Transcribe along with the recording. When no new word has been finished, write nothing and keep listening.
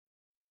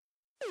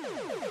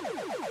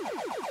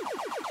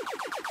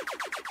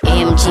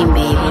AMG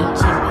baby.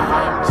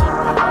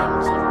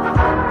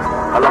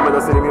 Alô,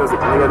 da City Music,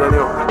 nigga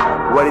Daniel.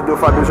 What it do,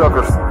 Fabio,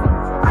 Jocks?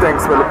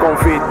 Thanks pelo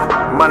convite,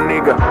 man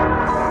nigga.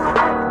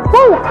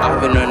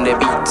 Alvin on the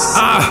beats.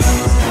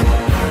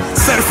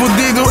 Ser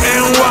fudido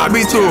é um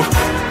hábito.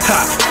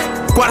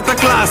 Quarta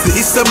classe,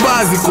 isso é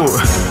básico.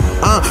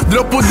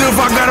 Dropo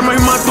devagar,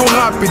 mas mato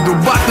rápido.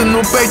 Bate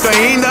no peito,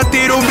 ainda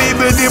tiro o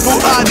bibi tipo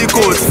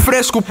ádico.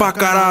 Fresco pra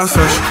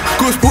caraças,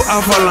 cuspo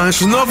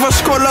avalanches. Nova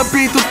escola,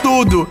 pito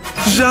tudo.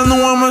 Já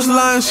não há mais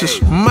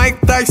lanches.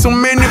 Mike Tyson,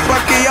 Manny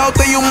Pacquiao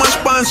tem umas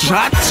panças.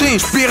 Sim,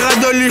 espirra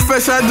de olhos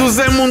fechados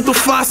é muito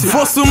fácil.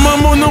 Fosse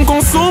mamo, não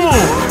consumo.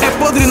 É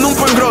podre, não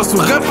põe grosso.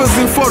 Rapas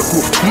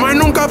enforco, mas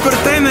nunca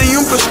apertei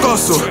nenhum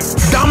pescoço.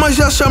 Damas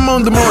já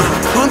chamam de moro.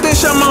 Ontem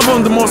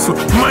chamavam de moço,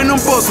 mas não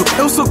posso.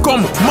 Eu sou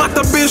como,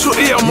 mata bicho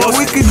e almoço. O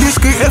Wiki diz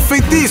que é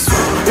feitiço.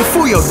 Eu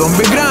fui ao dom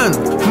bem grande,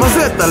 mas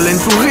é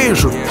talento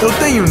rijo. Eu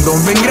tenho um dom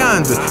bem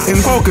grande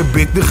em qualquer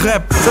beat de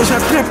rap, seja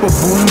trap ou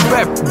boom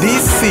bap.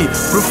 DC,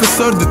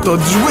 professor de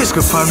todos os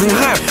que fazem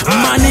rap.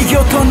 Mano,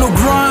 eu tô no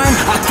grind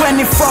há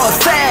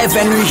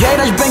 24/7.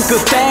 Ligeiras bem que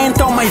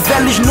tentam, mas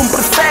eles não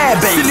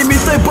percebem. Se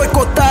limitei a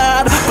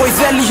boicotar, pois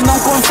eles não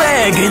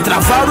conseguem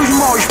travar os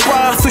maus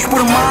passos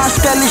por mais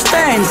que eles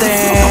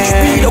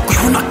tentem. Eu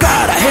cuspo na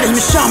cara, eles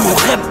me chamam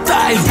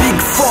reptais.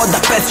 Big foda,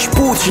 peças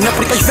putos, não é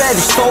porque às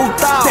vezes sou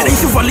tal.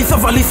 Terêncio,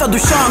 valissa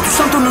dos santos.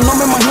 Santo no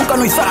nome, mas nunca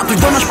nos atos.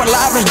 Dou nas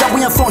palavras, dá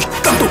bunhações.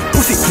 Canto,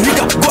 pussy,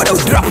 nigga, agora eu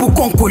drapo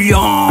com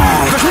colhões.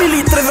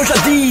 2003 eu já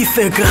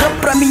disse que rap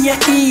pra mim é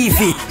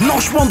easy. Não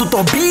respondo,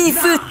 tô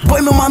bife.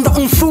 Boy me manda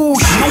um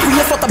sushi. Não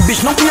conheço outra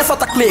bitch, não conheço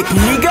outra clique.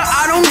 Nigga,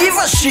 I don't give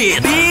a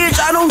shit. Bitch,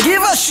 I don't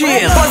give a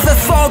shit. Pois é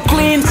só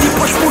clean,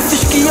 tipo as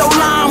pussies que eu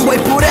lambo. E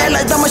por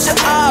elas damas se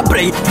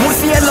abrem.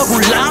 Murci é logo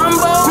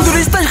lambo.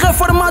 Culturistas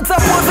reformados,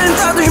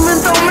 aposentados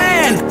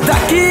mentalmente.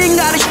 Daqui em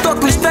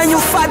Aristóteles tenho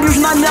Fábios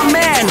na minha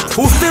man.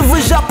 O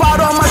Steve já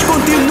parou, mas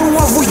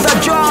continua a vos dar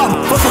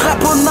job. Vosso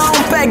rap não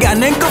pega,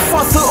 nem que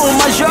fosse um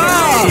major.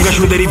 Um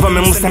gajo deriva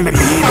mesmo sem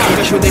bebida.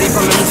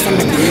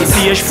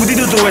 Se és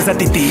fudido, tu és a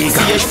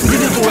titica.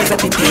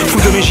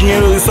 Fudido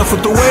engenheiro, eu só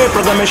flutuei.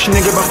 Programa este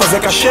nigga vai fazer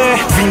cachê.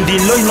 Vim de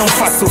longe, não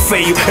faço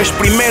feio. És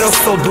primeiro, eu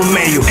sou do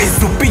meio.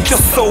 És o pitch, eu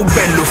sou o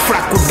belo.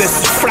 Fraco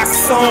desses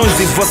frações.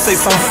 E vocês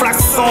são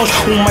frações.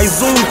 Um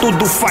mais um,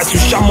 tudo fácil.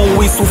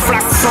 Chamam isso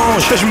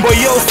frações. Tens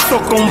boio, eu sou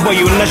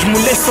comboio. Nas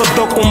mulheres só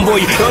dou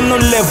comboio. Eu não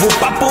levo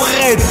papo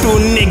reto,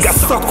 nigga,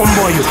 só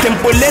comboio.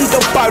 Tempo lento, eu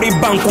paro e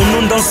banco.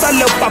 Não dançar,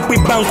 eu papo e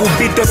banco.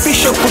 Beat é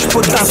ficha, eu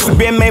cuspo, danço,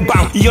 bem é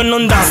banco. E eu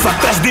não danço,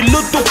 atrás de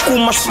luto com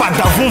uma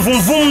espada. Vum,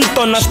 vum, vum,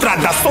 tô na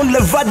estrada. Sou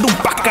levado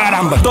pra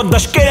caramba.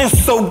 Todas querem,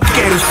 só eu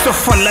quero. Se eu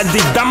falar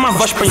de dama,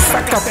 vais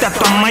pensar que até a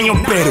tua mãe eu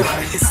pero.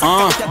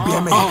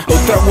 Eu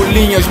trago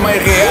linhas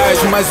mais reais,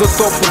 mas eu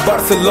topo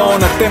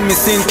Barcelona. Até me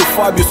sinto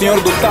Fabio, senhor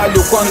do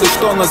talho, quando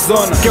estou na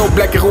zona. Que é o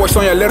black, ruas,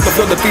 sonho alerta,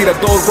 flow da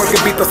tirador. Qualquer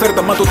beat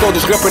acerta, mato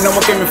todos. Rapper não é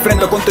quem me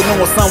enfrenta,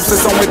 continuação,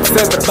 vocês são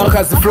etc.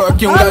 Barras e flow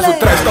aqui um gajo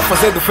traz. Tá a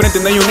fazer diferente,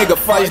 nem o nigga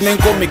faz. Nem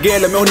com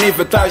Miguel, é meu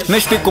nível tais.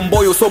 Neste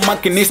comboio eu sou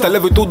maquinista,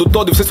 levo tudo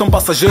todo e vocês são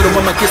passageiros.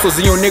 Mama aqui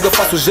sozinho, nigga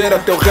faz sujeira.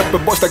 Teu rap é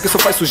bosta, aqui só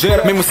faz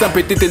sujeira. Mesmo sem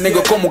apetite,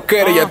 nigga como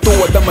quer. E a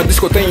tua dama diz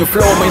que eu tenho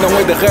flow, mas não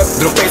é de rap.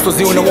 Dropei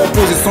sozinho, não há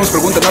oposições.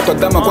 Pergunta na tua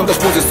dama quantas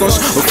posições.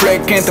 O flow é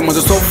quente, mas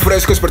eu sou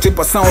fresco. As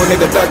participação, o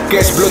nigga dá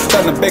cash. Blood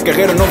tá na back,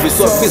 carreira não vi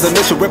só avisa.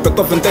 Deixa o rap, eu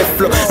tô vendo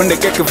flow. Onde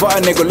quer que vá,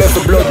 nigga, leva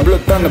o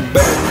blood tá na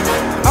back.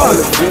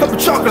 Fabio,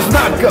 Jocks,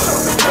 nigga.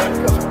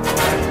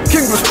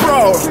 King was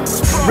Pro,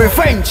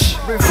 Revenge.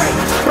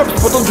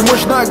 Próprio para todos os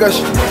meus nagas,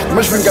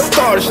 meus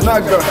vingadores,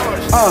 nigga.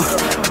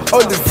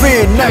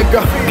 Onle,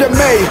 nigga,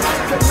 PMA,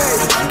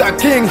 da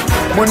King,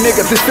 meu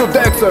nigga, this still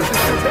Dexter.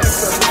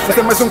 Esse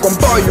é mais um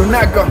comboio,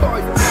 nigga.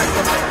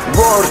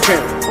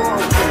 Working,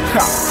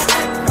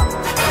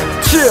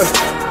 chill,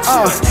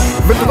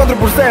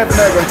 24/7,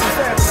 nigga.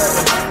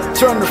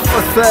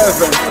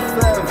 24/7,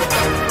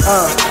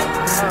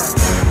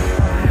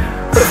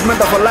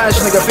 Preferimento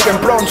avalanche, nigga, fiquem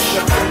prontos.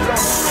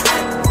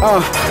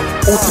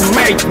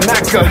 Ultimate,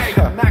 nigga.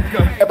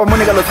 É pra mão,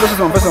 nigga, las cosas,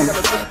 mano,